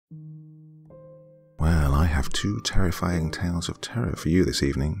I have two terrifying tales of terror for you this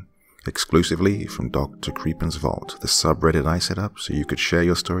evening, exclusively from Dr. Creepen's Vault, the subreddit I set up so you could share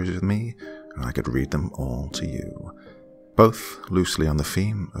your stories with me and I could read them all to you, both loosely on the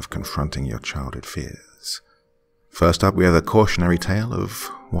theme of confronting your childhood fears. First up, we have a cautionary tale of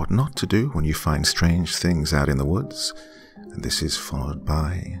what not to do when you find strange things out in the woods, and this is followed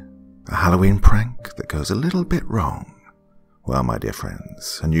by a Halloween prank that goes a little bit wrong. Well, my dear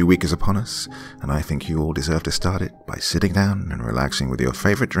friends, a new week is upon us, and I think you all deserve to start it by sitting down and relaxing with your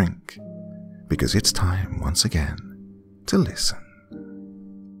favorite drink, because it's time, once again, to listen.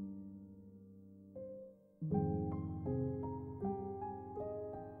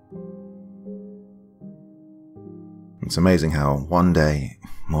 It's amazing how one day,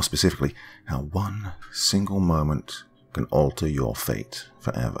 more specifically, how one single moment can alter your fate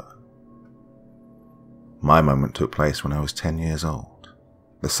forever. My moment took place when I was 10 years old,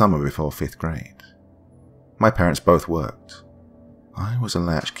 the summer before 5th grade. My parents both worked. I was a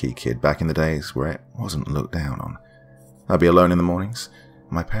latchkey kid back in the days where it wasn't looked down on. I'd be alone in the mornings,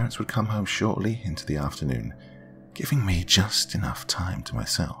 and my parents would come home shortly into the afternoon, giving me just enough time to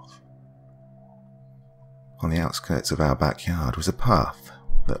myself. On the outskirts of our backyard was a path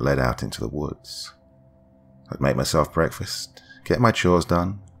that led out into the woods. I'd make myself breakfast, get my chores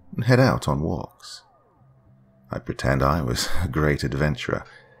done, and head out on walks. I'd pretend I was a great adventurer,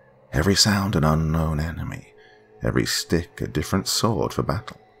 every sound an unknown enemy, every stick a different sword for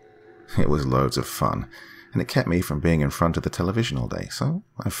battle. It was loads of fun, and it kept me from being in front of the television all day, so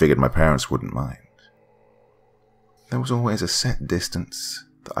I figured my parents wouldn't mind. There was always a set distance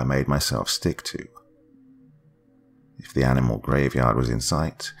that I made myself stick to. If the animal graveyard was in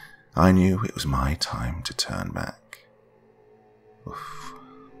sight, I knew it was my time to turn back. Oof,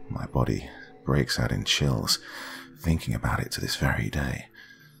 my body breaks out in chills, thinking about it to this very day.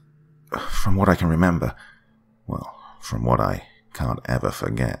 From what I can remember, well, from what I can't ever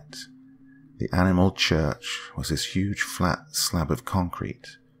forget, the animal church was this huge flat slab of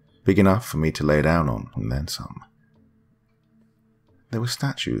concrete, big enough for me to lay down on and then some. There were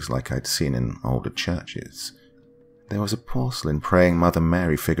statues like I'd seen in older churches. There was a porcelain praying Mother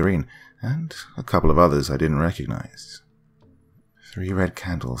Mary figurine, and a couple of others I didn't recognize. 3 red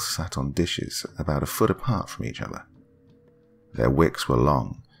candles sat on dishes about a foot apart from each other. Their wicks were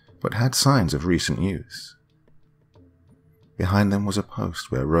long, but had signs of recent use. Behind them was a post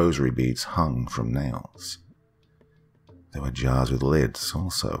where rosary beads hung from nails. There were jars with lids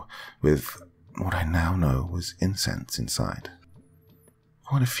also, with what I now know was incense inside.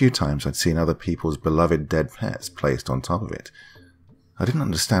 Quite a few times I'd seen other people's beloved dead pets placed on top of it. I didn't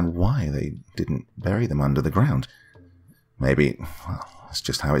understand why they didn't bury them under the ground. Maybe, well, that's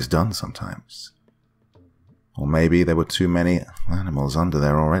just how it's done sometimes. Or maybe there were too many animals under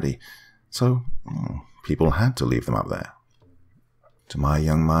there already, so people had to leave them up there. To my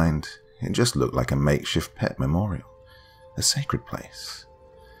young mind, it just looked like a makeshift pet memorial, a sacred place.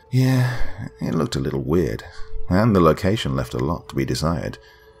 Yeah, it looked a little weird, and the location left a lot to be desired,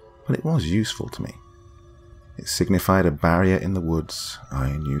 but it was useful to me. It signified a barrier in the woods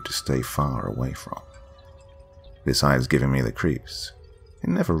I knew to stay far away from. Besides giving me the creeps, it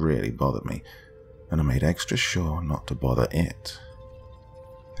never really bothered me, and I made extra sure not to bother it.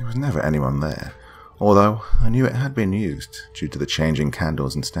 There was never anyone there, although I knew it had been used due to the changing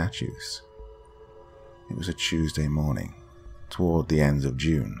candles and statues. It was a Tuesday morning, toward the ends of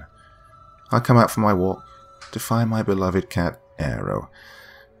June. I come out for my walk to find my beloved cat, Aero,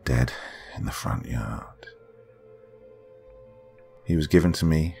 dead in the front yard. He was given to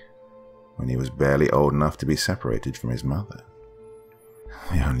me when he was barely old enough to be separated from his mother.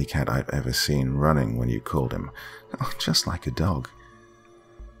 The only cat I've ever seen running when you called him, just like a dog.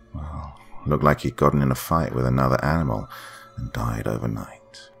 Well, looked like he'd gotten in a fight with another animal and died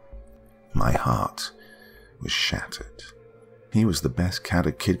overnight. My heart was shattered. He was the best cat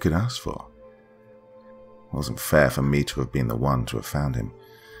a kid could ask for. It wasn't fair for me to have been the one to have found him.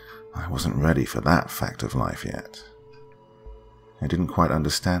 I wasn't ready for that fact of life yet. I didn't quite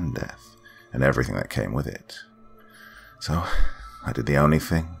understand death and everything that came with it. So I did the only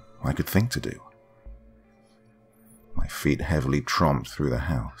thing I could think to do. My feet heavily tromped through the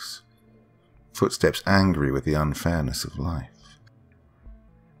house, footsteps angry with the unfairness of life.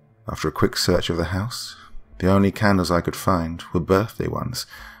 After a quick search of the house, the only candles I could find were birthday ones.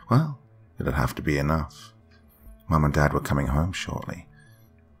 Well, it'd have to be enough. Mum and Dad were coming home shortly.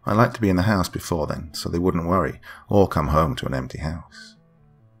 I liked to be in the house before then, so they wouldn't worry or come home to an empty house.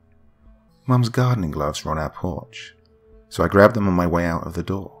 Mum's gardening gloves were on our porch, so I grabbed them on my way out of the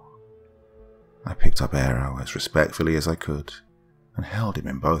door. I picked up Aero as respectfully as I could and held him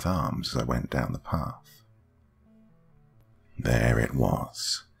in both arms as I went down the path. There it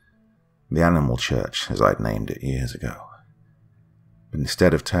was. The animal church, as I'd named it years ago. But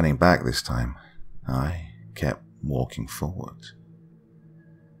instead of turning back this time, I kept walking forward.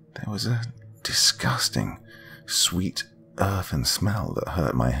 There was a disgusting, sweet earthen smell that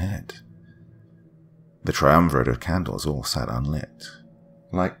hurt my head. The triumvirate of candles all sat unlit,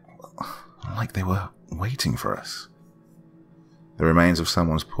 like they were waiting for us. The remains of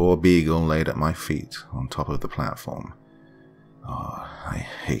someone's poor beagle laid at my feet on top of the platform. Oh, I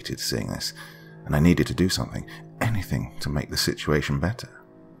hated seeing this, and I needed to do something, anything to make the situation better.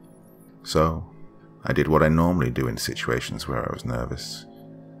 So, I did what I normally do in situations where I was nervous.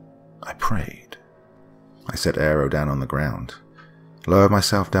 I prayed. I set Aero down on the ground, lowered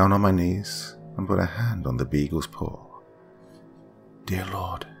myself down on my knees, and put a hand on the beagle's paw. Dear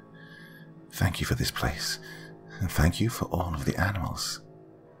Lord, thank you for this place, and thank you for all of the animals.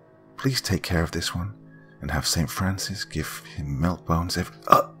 Please take care of this one, and have St. Francis give him milk bones every—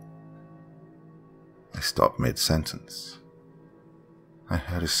 I stopped mid-sentence. I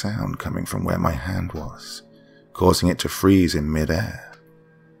heard a sound coming from where my hand was, causing it to freeze in mid-air.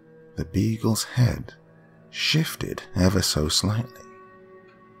 The beagle's head shifted ever so slightly.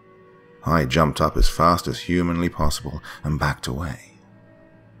 I jumped up as fast as humanly possible and backed away.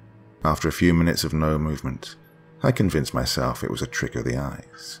 After a few minutes of no movement, I convinced myself it was a trick of the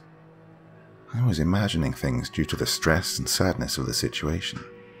eyes. I was imagining things due to the stress and sadness of the situation.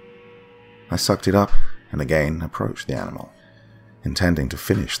 I sucked it up and again approached the animal, intending to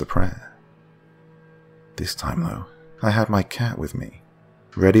finish the prayer. This time, though, I had my cat with me,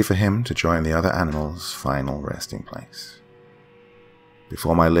 ready for him to join the other animal's final resting place.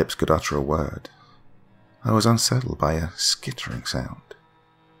 Before my lips could utter a word, I was unsettled by a skittering sound.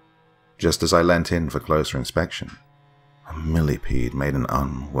 Just as I leant in for closer inspection, a millipede made an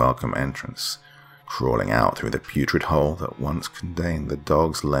unwelcome entrance, crawling out through the putrid hole that once contained the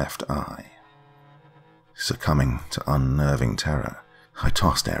dog's left eye. Succumbing to unnerving terror, I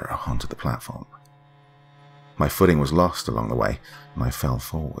tossed Aero onto the platform. My footing was lost along the way, and I fell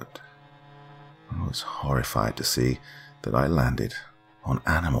forward. I was horrified to see that I landed on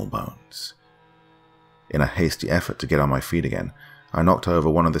animal bones. In a hasty effort to get on my feet again, I knocked over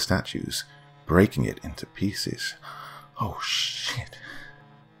one of the statues, breaking it into pieces. Oh shit!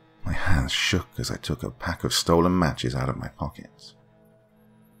 My hands shook as I took a pack of stolen matches out of my pockets.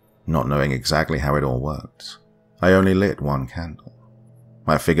 Not knowing exactly how it all worked, I only lit one candle.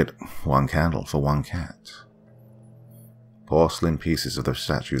 I figured one candle for one cat. Porcelain pieces of the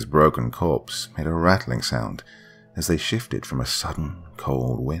statue's broken corpse made a rattling sound as they shifted from a sudden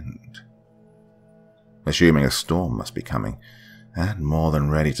cold wind. Assuming a storm must be coming, and more than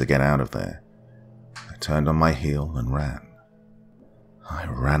ready to get out of there, I turned on my heel and ran. I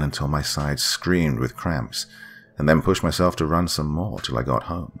ran until my sides screamed with cramps, and then pushed myself to run some more till I got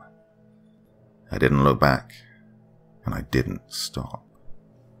home. I didn't look back, and I didn't stop.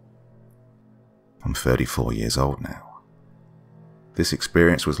 I'm 34 years old now. This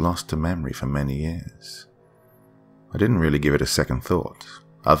experience was lost to memory for many years. I didn't really give it a second thought,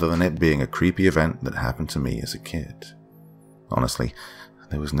 other than it being a creepy event that happened to me as a kid. Honestly,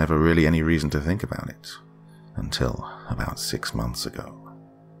 there was never really any reason to think about it, until about 6 months ago.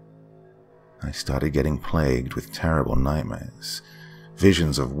 I started getting plagued with terrible nightmares,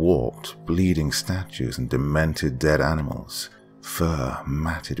 visions of warped, bleeding statues and demented dead animals, fur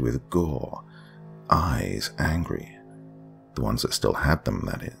matted with gore, eyes angry, the ones that still had them,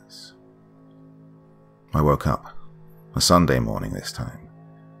 that is. I woke up, a Sunday morning this time,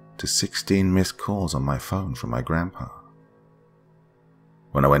 to 16 missed calls on my phone from my grandpa.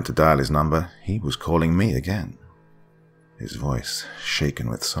 When I went to dial his number, he was calling me again. His voice shaken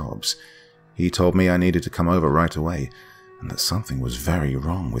with sobs, he told me I needed to come over right away and that something was very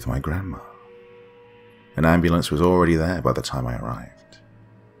wrong with my grandma. An ambulance was already there by the time I arrived.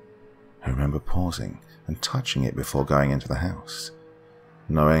 I remember pausing and touching it before going into the house,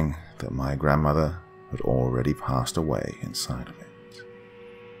 knowing that my grandmother had already passed away inside of it.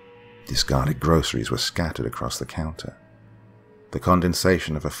 Discarded groceries were scattered across the counter, the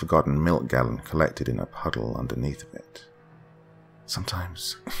condensation of a forgotten milk gallon collected in a puddle underneath of it.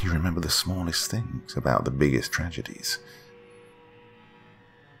 Sometimes you remember the smallest things about the biggest tragedies.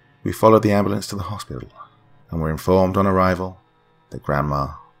 We followed the ambulance to the hospital and were informed on arrival that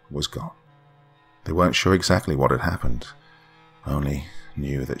Grandma was gone. They weren't sure exactly what had happened, only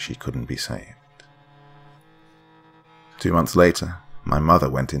knew that she couldn't be saved. 2 months later, my mother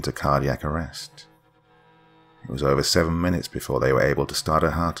went into cardiac arrest. It was over 7 minutes before they were able to start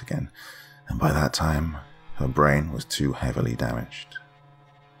her heart again, and by that time, her brain was too heavily damaged.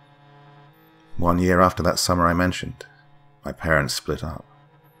 1 year after that summer I mentioned, My parents split up.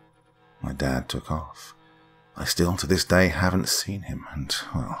 My dad took off. I still to this day haven't seen him and,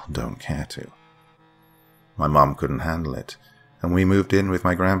 well, don't care to. My mum couldn't handle it, and we moved in with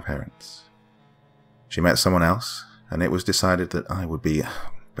my grandparents. She met someone else, and it was decided that I would be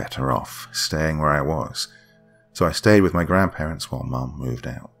better off staying where I was, so I stayed with my grandparents while Mum moved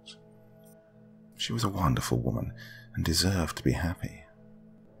out. She was a wonderful woman and deserved to be happy.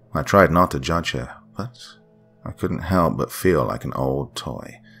 I tried not to judge her, but I couldn't help but feel like an old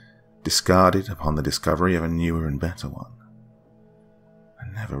toy, discarded upon the discovery of a newer and better one.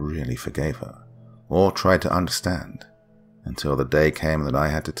 I never really forgave her, or tried to understand, until the day came that I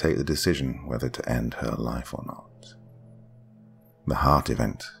had to take the decision whether to end her life or not. The heart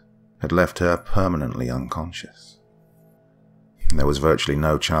event had left her permanently unconscious. There was virtually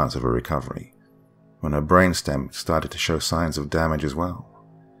no chance of a recovery, when her brainstem started to show signs of damage as well.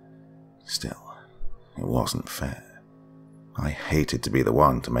 Still, it wasn't fair. I hated to be the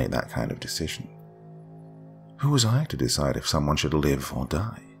one to make that kind of decision. Who was I to decide if someone should live or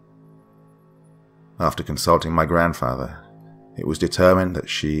die? After consulting my grandfather, it was determined that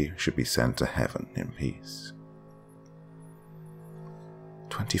she should be sent to heaven in peace.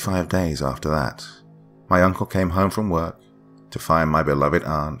 25 days after that, my uncle came home from work to find my beloved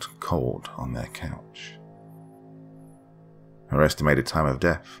aunt cold on their couch. Her estimated time of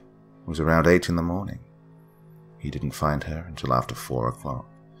death was around 8 in the morning. He didn't find her until after 4 o'clock.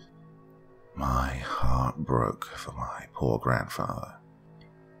 My heart broke for my poor grandfather.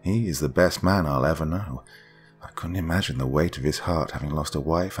 He is the best man I'll ever know. I couldn't imagine the weight of his heart having lost a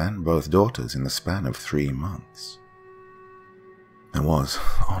wife and both daughters in the span of 3 months. There was,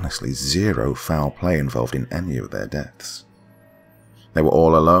 honestly, zero foul play involved in any of their deaths. They were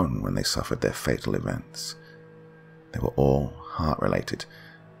all alone when they suffered their fatal events. They were all heart-related,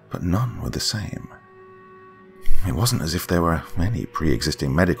 but none were the same. It wasn't as if there were any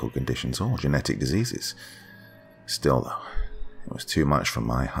pre-existing medical conditions or genetic diseases. Still, though, it was too much for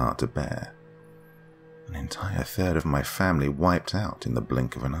my heart to bear. An entire third of my family wiped out in the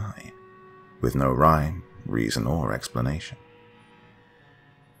blink of an eye, with no rhyme, reason, or explanation.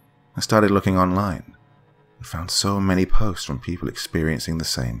 I started looking online and found so many posts from people experiencing the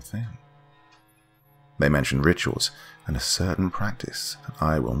same thing. They mentioned rituals and a certain practice that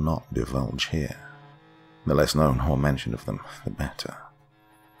I will not divulge here. The less known or mention of them, the better.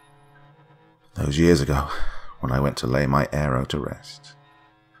 Those years ago, when I went to lay my arrow to rest,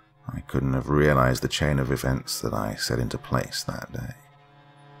 I couldn't have realized the chain of events that I set into place that day.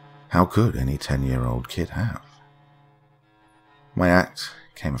 How could any 10-year-old kid have? My act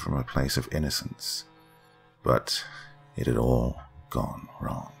came from a place of innocence, but it had all gone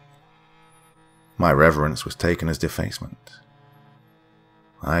wrong. My reverence was taken as defacement.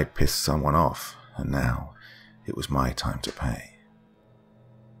 I'd pissed someone off, and now it was my time to pay.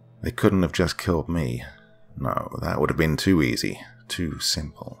 They couldn't have just killed me. No, that would have been too easy, too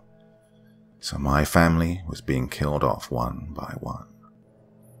simple. So my family was being killed off one by one.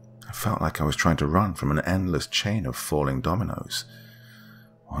 I felt like I was trying to run from an endless chain of falling dominoes.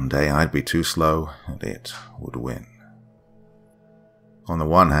 One day I'd be too slow, and it would win. On the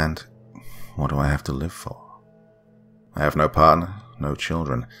one hand, what do I have to live for? I have no partner, no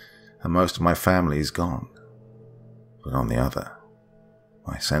children, and most of my family is gone. But on the other,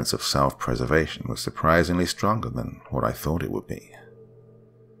 my sense of self-preservation was surprisingly stronger than what I thought it would be.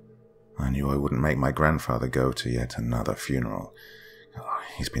 I knew I wouldn't make my grandfather go to yet another funeral.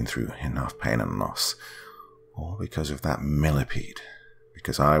 He's been through enough pain and loss. All because of that millipede.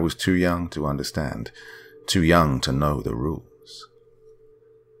 Because I was too young to understand, too young to know the rules.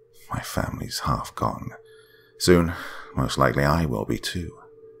 My family's half gone. Soon, most likely I will be too.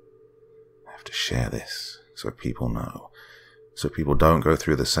 I have to share this so people know, so people don't go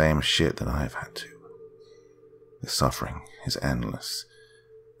through the same shit that I've had to. The suffering is endless,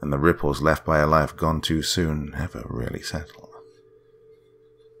 and the ripples left by a life gone too soon never really settle.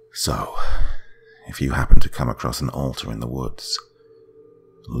 So, if you happen to come across an altar in the woods,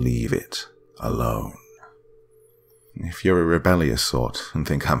 leave it alone. If you're a rebellious sort and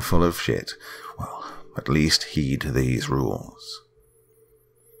think I'm full of shit, well, at least heed these rules.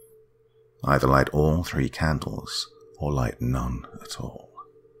 Either light all 3 candles, or light none at all.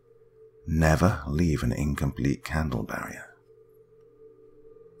 Never leave an incomplete candle barrier.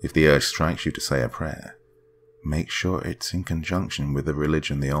 If the urge strikes you to say a prayer, make sure it's in conjunction with the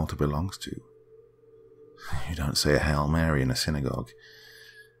religion the altar belongs to. You don't say a Hail Mary in a synagogue.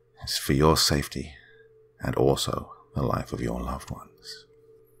 It's for your safety, and also the life of your loved ones.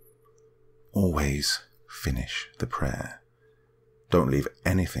 Always finish the prayer. Don't leave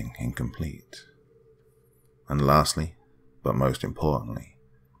anything incomplete. And lastly, But most importantly,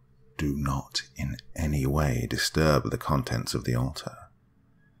 do not in any way disturb the contents of the altar.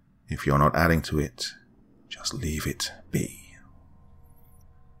 If you're not adding to it, just leave it be.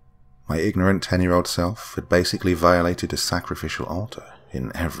 My ignorant 10-year-old self had basically violated a sacrificial altar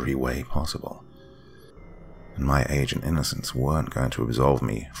in every way possible, and my age and innocence weren't going to absolve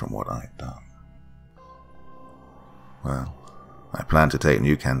me from what I'd done. Well, I planned to take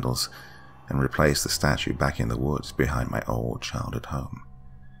new candles and replace the statue back in the woods behind my old childhood home.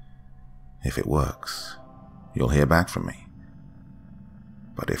 If it works, you'll hear back from me.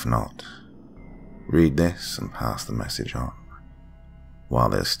 But if not, read this and pass the message on, while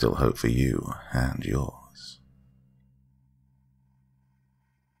there's still hope for you and yours.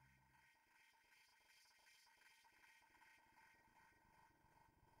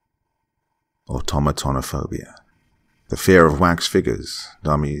 Automatonophobia. The fear of wax figures,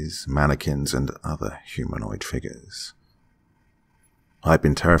 dummies, mannequins, and other humanoid figures. I've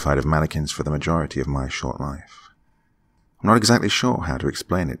been terrified of mannequins for the majority of my short life. I'm not exactly sure how to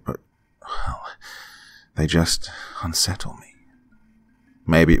explain it, but, well, they just unsettle me.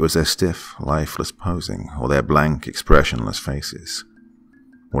 Maybe it was their stiff, lifeless posing, or their blank, expressionless faces.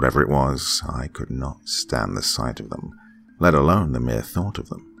 Whatever it was, I could not stand the sight of them, let alone the mere thought of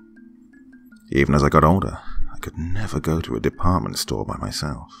them. Even as I got older, I could never go to a department store by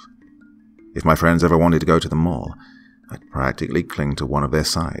myself. If my friends ever wanted to go to the mall, I'd practically cling to one of their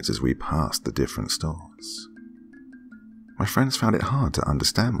sides as we passed the different stores. My friends found it hard to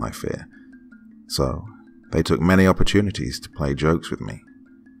understand my fear, so they took many opportunities to play jokes with me.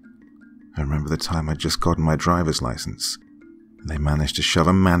 I remember the time I'd just gotten my driver's license, and they managed to shove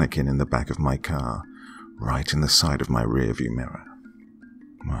a mannequin in the back of my car, right in the side of my rearview mirror.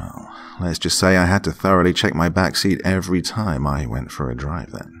 Well, let's just say I had to thoroughly check my back seat every time I went for a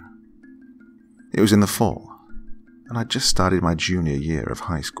drive then. It was in the fall, and I'd just started my junior year of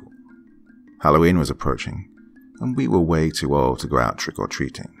high school. Halloween was approaching, and we were way too old to go out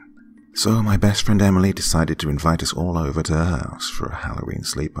trick-or-treating. So my best friend Emily decided to invite us all over to her house for a Halloween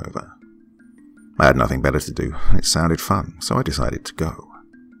sleepover. I had nothing better to do, and it sounded fun, so I decided to go.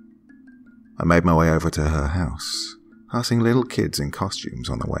 I made my way over to her house, passing little kids in costumes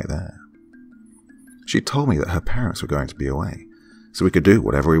on the way there. She told me that her parents were going to be away, so we could do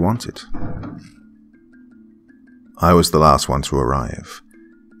whatever we wanted. I was the last one to arrive,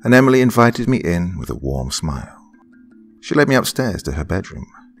 and Emily invited me in with a warm smile. She led me upstairs to her bedroom,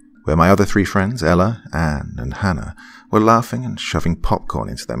 where my other 3 friends, Ella, Anne, and Hannah, were laughing and shoving popcorn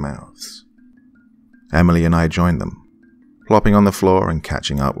into their mouths. Emily and I joined them, plopping on the floor and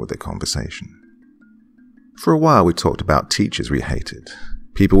catching up with the conversation. For a while we talked about teachers we hated,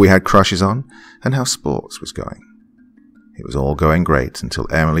 people we had crushes on, and how sports was going. It was all going great until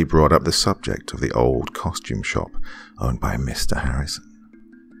Emily brought up the subject of the old costume shop owned by Mr. Harrison.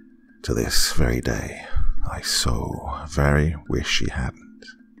 To this very day, I so very wish she hadn't.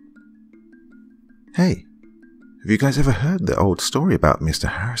 "Hey, have you guys ever heard the old story about Mr.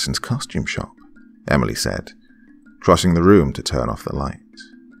 Harrison's costume shop?" Emily said, crossing the room to turn off the light.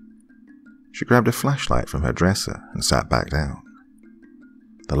 She grabbed a flashlight from her dresser and sat back down.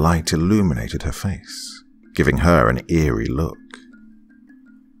 The light illuminated her face, giving her an eerie look.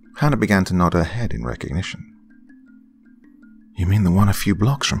 Hannah began to nod her head in recognition. "You mean the one a few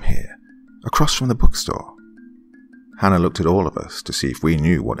blocks from here, across from the bookstore?" Hannah looked at all of us to see if we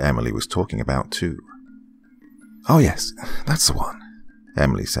knew what Emily was talking about too. "Oh yes, that's the one,"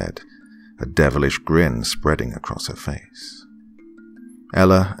 Emily said, a devilish grin spreading across her face.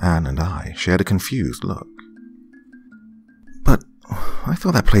 Ella, Anne, and I shared a confused look. "But I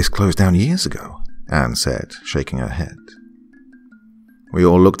thought that place closed down years ago," Anne said, shaking her head. We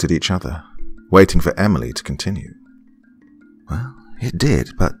all looked at each other, waiting for Emily to continue. "Well, it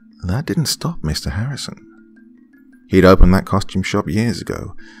did, but that didn't stop Mr. Harrison. He'd opened that costume shop years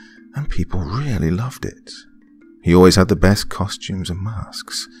ago, and people really loved it. He always had the best costumes and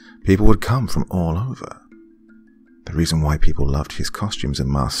masks. People would come from all over. The reason why people loved his costumes and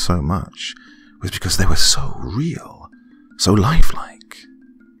masks so much was because they were so real, so lifelike.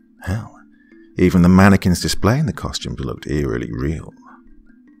 Hell, even the mannequins displaying the costumes looked eerily real."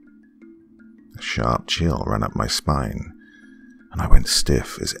 A sharp chill ran up my spine, and I went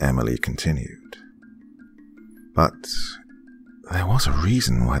stiff as Emily continued. But there was a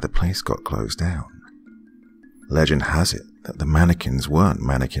reason why the place got closed down. Legend has it that the mannequins weren't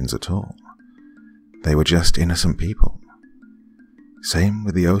mannequins at all. They were just innocent people. Same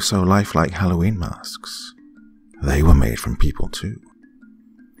with the oh-so-lifelike Halloween masks. They were made from people too.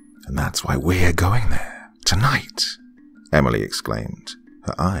 "And that's why we're going there, tonight," Emily exclaimed,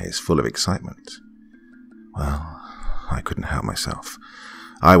 her eyes full of excitement. "Well, I couldn't help myself.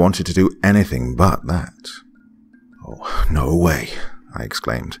 I wanted to do anything but that. "Oh, no way," I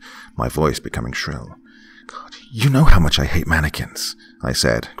exclaimed, my voice becoming shrill. "God, you know how much I hate mannequins," I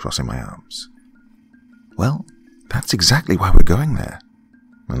said, crossing my arms. "Well, that's exactly why we're going there.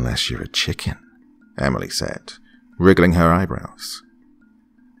 Unless you're a chicken," Emily said, wriggling her eyebrows.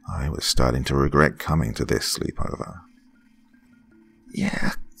 I was starting to regret coming to this sleepover.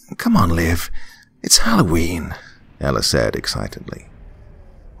 "Yeah, come on, Liv. It's Halloween," Ella said excitedly.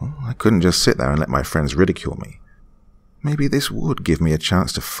 Well, I couldn't just sit there and let my friends ridicule me. Maybe this would give me a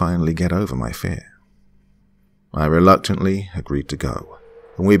chance to finally get over my fear. I reluctantly agreed to go,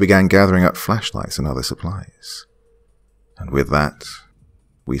 and we began gathering up flashlights and other supplies. And with that,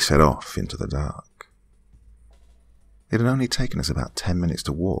 we set off into the dark. It had only taken us about 10 minutes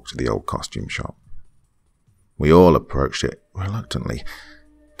to walk to the old costume shop. We all approached it reluctantly,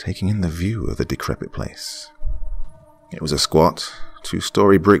 taking in the view of the decrepit place. It was a squat,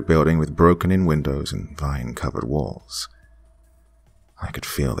 2-story brick building with broken-in windows and vine-covered walls. I could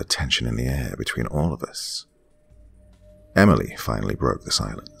feel the tension in the air between all of us. Emily finally broke the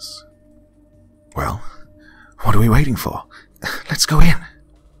silence. "Well, what are we waiting for? Let's go in."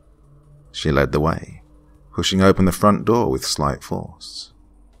 She led the way, pushing open the front door with slight force.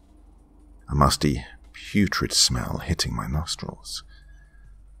 A musty, putrid smell hitting my nostrils.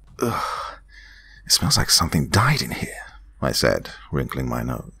 "Ugh, it smells like something died in here," I said, wrinkling my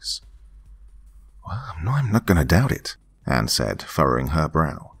nose. "Well, no, I'm not going to doubt it," Anne said, furrowing her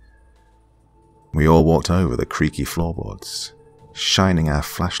brow. We all walked over the creaky floorboards, shining our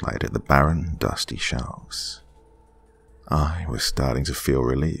flashlight at the barren, dusty shelves. I was starting to feel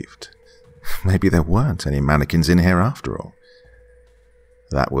relieved. Maybe there weren't any mannequins in here after all.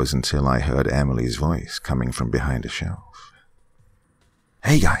 That was until I heard Emily's voice coming from behind a shelf.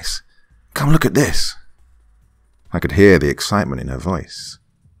 "Hey guys, come look at this." I could hear the excitement in her voice,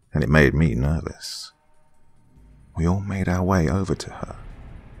 and it made me nervous. We all made our way over to her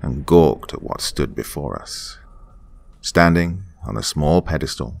and gawked at what stood before us. Standing on a small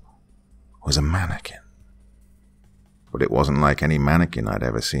pedestal was a mannequin. But it wasn't like any mannequin I'd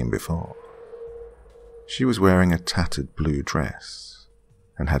ever seen before. She was wearing a tattered blue dress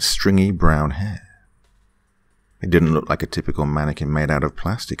and had stringy brown hair. It didn't look like a typical mannequin made out of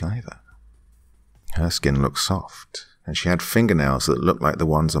plastic either. Her skin looked soft, and she had fingernails that looked like the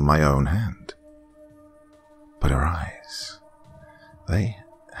ones on my own hand. But her eyes, they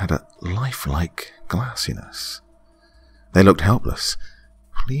had a lifelike glassiness. They looked helpless,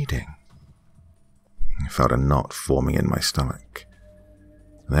 pleading. I felt a knot forming in my stomach.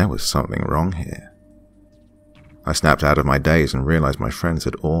 There was something wrong here. I snapped out of my daze and realized my friends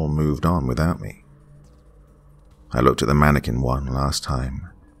had all moved on without me. I looked at the mannequin one last time,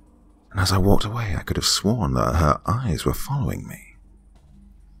 and as I walked away, I could have sworn that her eyes were following me.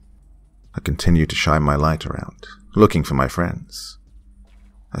 I continued to shine my light around, looking for my friends.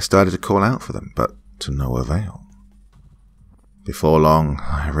 I started to call out for them, but to no avail. Before long,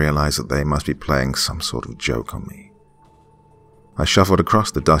 I realized that they must be playing some sort of joke on me. I shuffled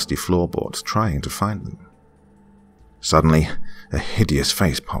across the dusty floorboards, trying to find them. Suddenly, a hideous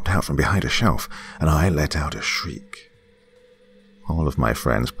face popped out from behind a shelf, and I let out a shriek. All of my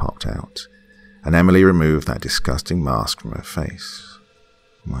friends popped out, and Emily removed that disgusting mask from her face.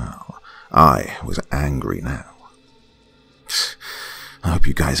 Well, I was angry now. "I hope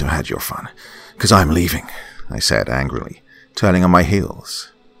you guys have had your fun, because I'm leaving," I said angrily, turning on my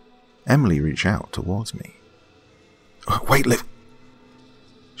heels. Emily reached out towards me. "Wait, Liv."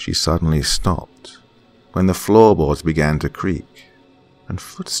 She suddenly stopped when the floorboards began to creak, and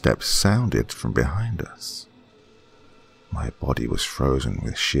footsteps sounded from behind us. My body was frozen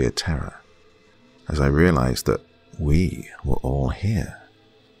with sheer terror as I realized that we were all here,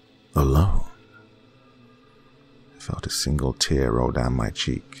 alone. I felt a single tear roll down my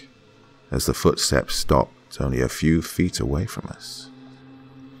cheek as the footsteps stopped only a few feet away from us.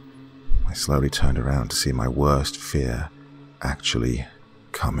 I slowly turned around to see my worst fear actually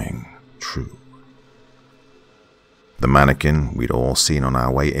coming true. The mannequin we'd all seen on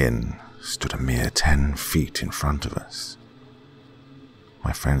our way in stood a mere 10 feet in front of us.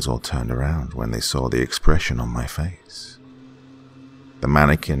 My friends all turned around when they saw the expression on my face. The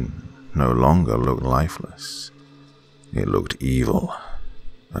mannequin no longer looked lifeless. It looked evil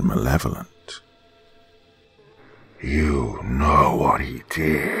and malevolent. "You know what he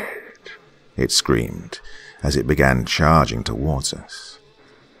did," it screamed as it began charging towards us.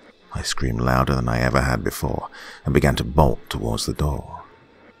 I screamed louder than I ever had before and began to bolt towards the door.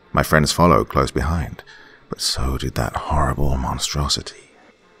 My friends followed close behind, but so did that horrible monstrosity.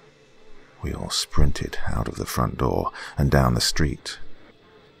 We all sprinted out of the front door and down the street.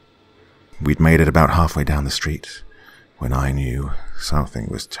 We'd made it about halfway down the street when I knew something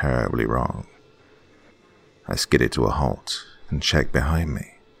was terribly wrong. I skidded to a halt and checked behind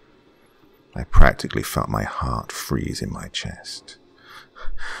me. I practically felt my heart freeze in my chest.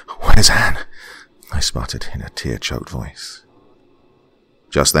 "Where's Anne?" I sputtered in a tear-choked voice.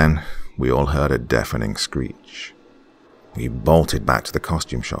 Just then, we all heard a deafening screech. We bolted back to the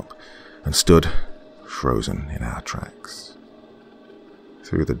costume shop and stood frozen in our tracks.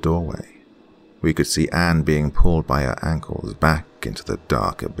 Through the doorway, we could see Anne being pulled by her ankles back into the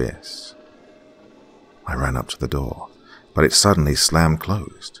dark abyss. I ran up to the door, but it suddenly slammed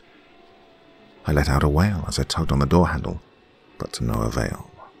closed. I let out a wail as I tugged on the door handle, but to no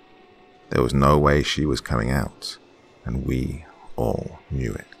avail. There was no way she was coming out, and we all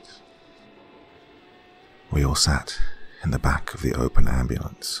knew it. We all sat in the back of the open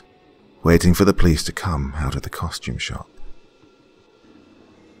ambulance, waiting for the police to come out of the costume shop.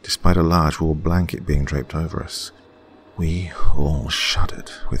 Despite a large wool blanket being draped over us, we all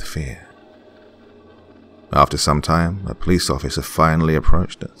shuddered with fear. After some time, a police officer finally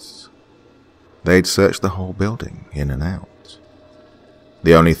approached us. They'd searched the whole building, in and out.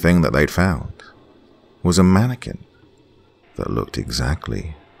 The only thing that they'd found was a mannequin that looked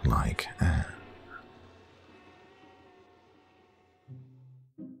exactly like Anne.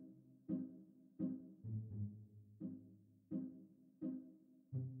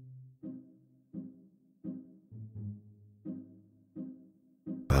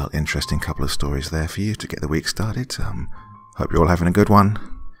 Well, interesting couple of stories there for you to get the week started. Hope you're all having a good one.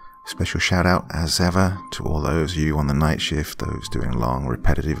 Special shout out, as ever, to all those of you on the night shift, those doing long,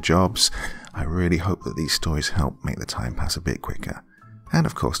 repetitive jobs. I really hope that these stories help make the time pass a bit quicker. And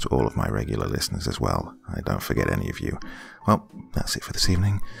of course to all of my regular listeners as well. I don't forget any of you. Well, that's it for this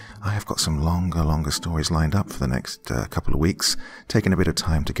evening. I have got some longer stories lined up for the next couple of weeks. Taking a bit of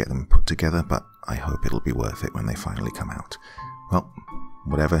time to get them put together, but I hope it'll be worth it when they finally come out. Well,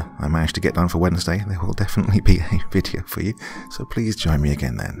 whatever I manage to get done for Wednesday, there will definitely be a video for you, so please join me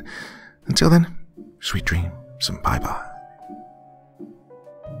again then. Until then, sweet dreams and bye-bye.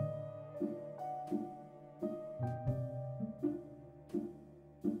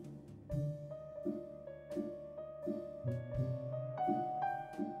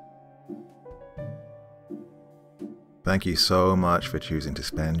 Thank you so much for choosing to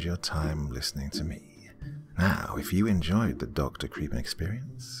spend your time listening to me. Now, if you enjoyed the Dr. Creepen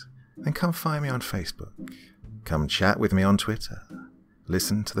experience, then come find me on Facebook. Come chat with me on Twitter.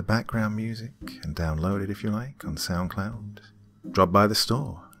 Listen to the background music and download it if you like on SoundCloud. Drop by the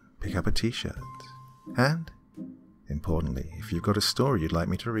store, pick up a t-shirt. And, importantly, if you've got a story you'd like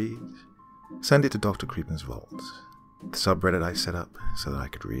me to read, send it to Dr. Creepen's Vault, the subreddit I set up so that I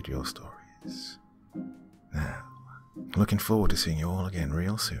could read your stories. Now, looking forward to seeing you all again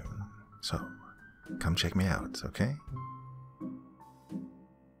real soon. So, come check me out, okay?